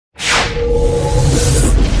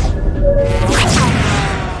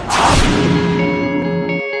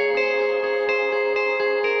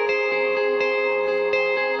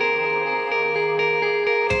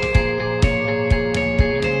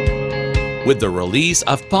With the release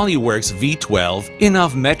of PolyWorks V12,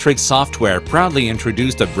 Innovmetric software proudly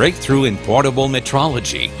introduced a breakthrough in portable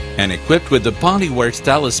metrology. And equipped with the PolyWorks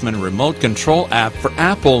Talisman remote control app for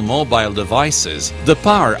Apple mobile devices, the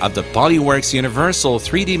power of the PolyWorks Universal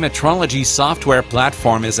 3D Metrology software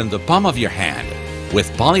platform is in the palm of your hand.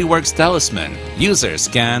 With PolyWorks Talisman, users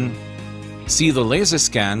can see the laser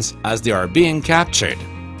scans as they are being captured,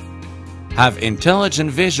 have intelligent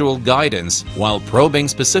visual guidance while probing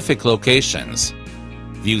specific locations,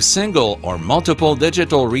 view single or multiple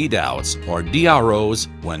digital readouts or DROs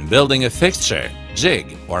when building a fixture,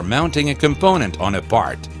 jig, or mounting a component on a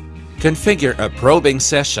part, configure a probing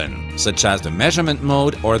session, such as the measurement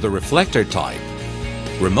mode or the reflector type,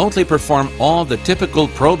 remotely perform all the typical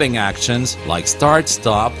probing actions like start,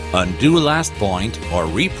 stop, undo last point, or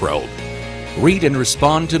reprobe, read and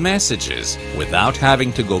respond to messages without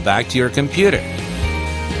having to go back to your computer.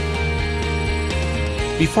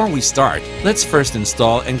 Before we start, let's first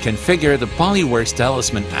install and configure the PolyWorks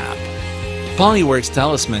Talisman app. PolyWorks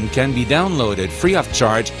Talisman can be downloaded free of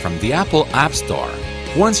charge from the Apple App Store.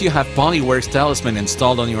 Once you have PolyWorks Talisman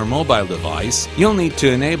installed on your mobile device, you'll need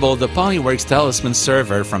to enable the PolyWorks Talisman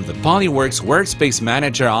server from the PolyWorks Workspace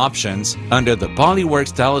Manager options under the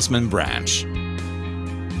PolyWorks Talisman branch.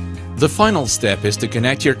 The final step is to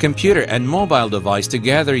connect your computer and mobile device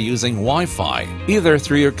together using Wi-Fi, either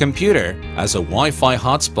through your computer as a Wi-Fi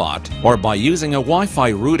hotspot or by using a Wi-Fi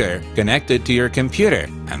router connected to your computer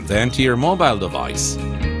and then to your mobile device.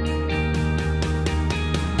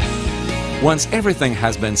 Once everything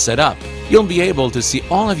has been set up, you'll be able to see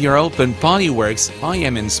all of your open PolyWorks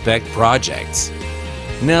IM-Inspect projects.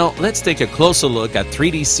 Now, let's take a closer look at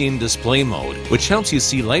 3D Scene Display Mode, which helps you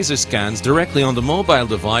see laser scans directly on the mobile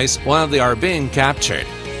device while they are being captured.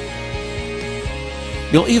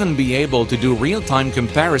 You'll even be able to do real-time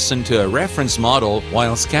comparison to a reference model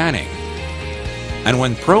while scanning. And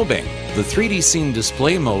when probing, the 3D Scene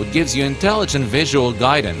Display Mode gives you intelligent visual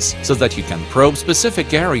guidance so that you can probe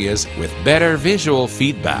specific areas with better visual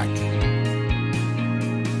feedback.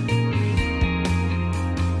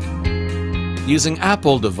 Using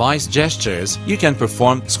Apple device gestures, you can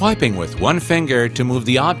perform swiping with one finger to move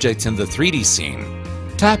the objects in the 3D scene,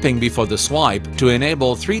 tapping before the swipe to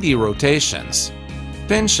enable 3D rotations,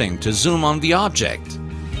 pinching to zoom on the object,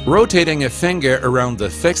 rotating a finger around the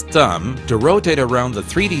fixed thumb to rotate around the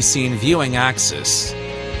 3D scene viewing axis.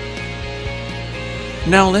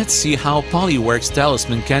 Now let's see how PolyWorks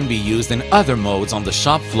Talisman can be used in other modes on the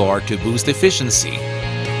shop floor to boost efficiency.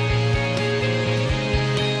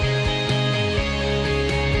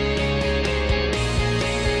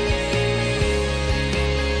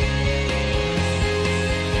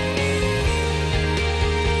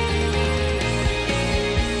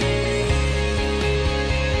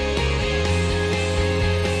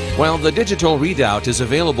 While the digital readout is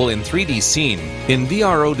available in 3D Scene, in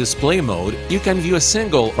DRO display mode, you can view a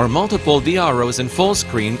single or multiple DROs in full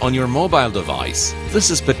screen on your mobile device.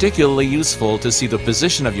 This is particularly useful to see the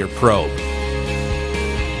position of your probe.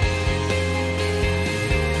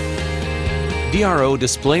 DRO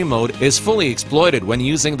display mode is fully exploited when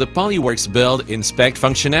using the PolyWorks Build Inspect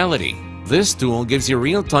functionality. This tool gives you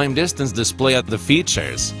real-time distance display of the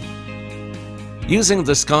features. Using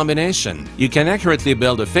this combination, you can accurately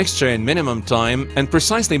build a fixture in minimum time and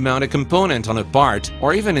precisely mount a component on a part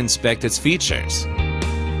or even inspect its features.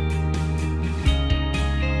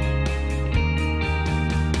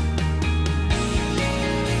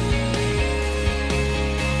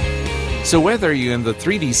 So whether you're in the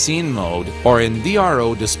 3D Scene mode or in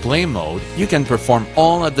DRO display mode, you can perform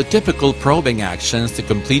all of the typical probing actions to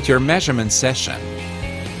complete your measurement session.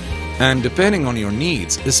 And depending on your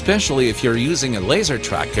needs, especially if you're using a laser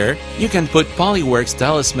tracker, you can put PolyWorks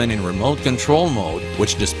Talisman in remote control mode,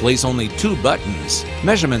 which displays only two buttons: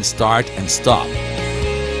 measurement start and stop.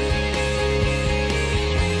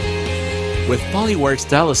 With PolyWorks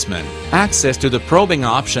Talisman, access to the probing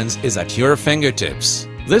options is at your fingertips.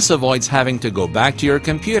 This avoids having to go back to your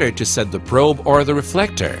computer to set the probe or the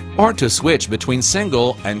reflector, or to switch between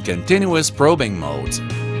single and continuous probing modes.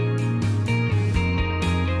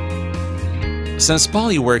 Since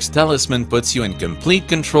PolyWorks Talisman puts you in complete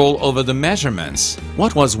control over the measurements,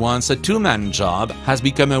 what was once a two-man job has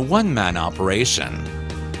become a one-man operation.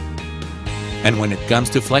 And when it comes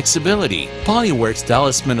to flexibility, PolyWorks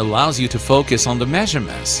Talisman allows you to focus on the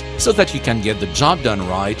measurements so that you can get the job done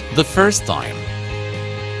right the first time.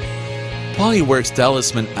 PolyWorks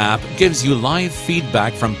Talisman app gives you live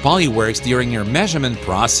feedback from PolyWorks during your measurement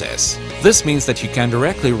process. This means that you can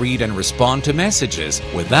directly read and respond to messages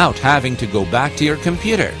without having to go back to your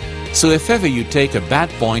computer. So if ever you take a bad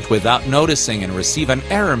point without noticing and receive an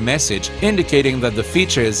error message indicating that the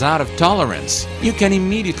feature is out of tolerance, you can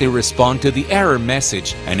immediately respond to the error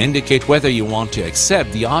message and indicate whether you want to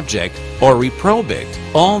accept the object or reprobe it.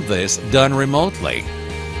 All this done remotely.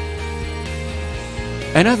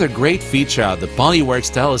 Another great feature of the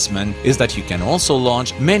PolyWorks Talisman is that you can also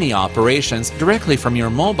launch many operations directly from your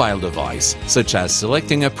mobile device, such as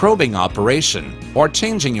selecting a probing operation or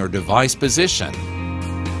changing your device position.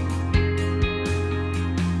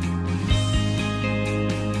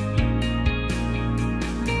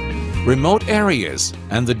 Remote areas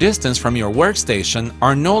and the distance from your workstation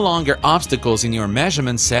are no longer obstacles in your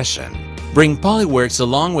measurement session. Bring PolyWorks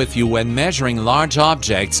along with you when measuring large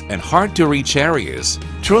objects and hard-to-reach areas,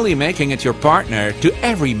 truly making it your partner to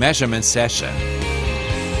every measurement session.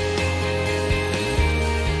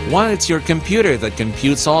 While it's your computer that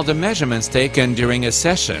computes all the measurements taken during a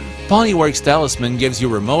session, PolyWorks Talisman gives you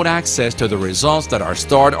remote access to the results that are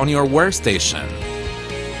stored on your workstation.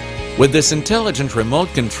 With this intelligent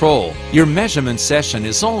remote control, your measurement session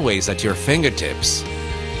is always at your fingertips.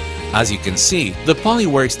 As you can see, the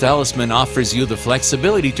PolyWorks Talisman offers you the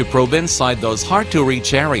flexibility to probe inside those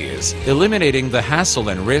hard-to-reach areas, eliminating the hassle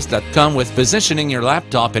and risk that come with positioning your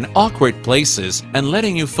laptop in awkward places and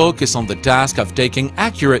letting you focus on the task of taking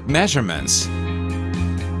accurate measurements.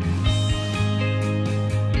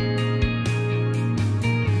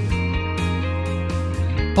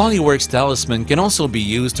 PolyWorks Talisman can also be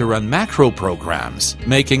used to run macro programs,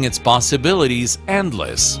 making its possibilities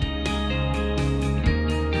endless.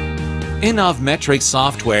 Innovmetric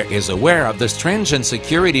Software is aware of the stringent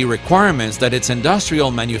security requirements that its industrial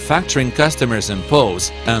manufacturing customers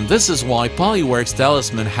impose, and this is why PolyWorks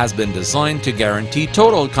Talisman has been designed to guarantee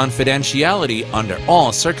total confidentiality under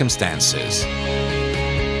all circumstances.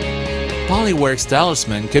 PolyWorks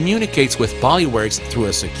Talisman communicates with PolyWorks through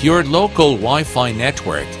a secured local Wi-Fi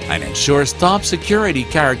network and ensures top security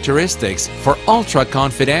characteristics for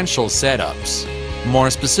ultra-confidential setups. More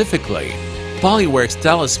specifically, PolyWorks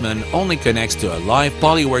Talisman only connects to a live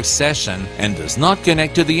PolyWorks session and does not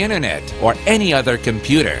connect to the internet or any other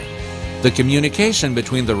computer. The communication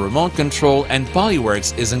between the remote control and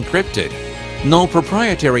PolyWorks is encrypted. No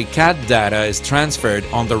proprietary CAD data is transferred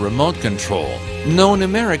on the remote control. No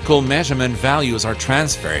numerical measurement values are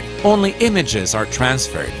transferred, only images are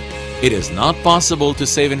transferred. It is not possible to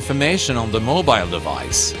save information on the mobile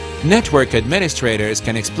device. Network administrators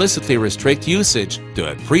can explicitly restrict usage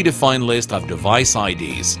to a predefined list of device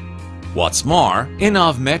IDs. What's more,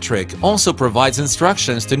 Innovmetric also provides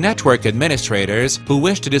instructions to network administrators who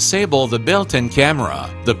wish to disable the built-in camera,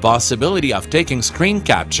 the possibility of taking screen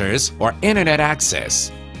captures, or internet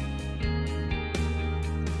access.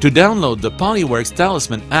 To download the PolyWorks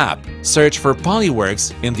Talisman app, search for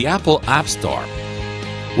PolyWorks in the Apple App Store.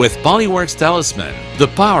 With PolyWorks Talisman, the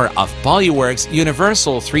power of PolyWorks'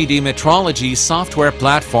 universal 3D metrology software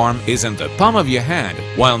platform is in the palm of your hand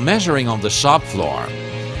while measuring on the shop floor.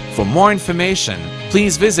 For more information,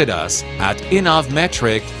 please visit us at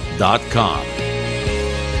innovmetric.com.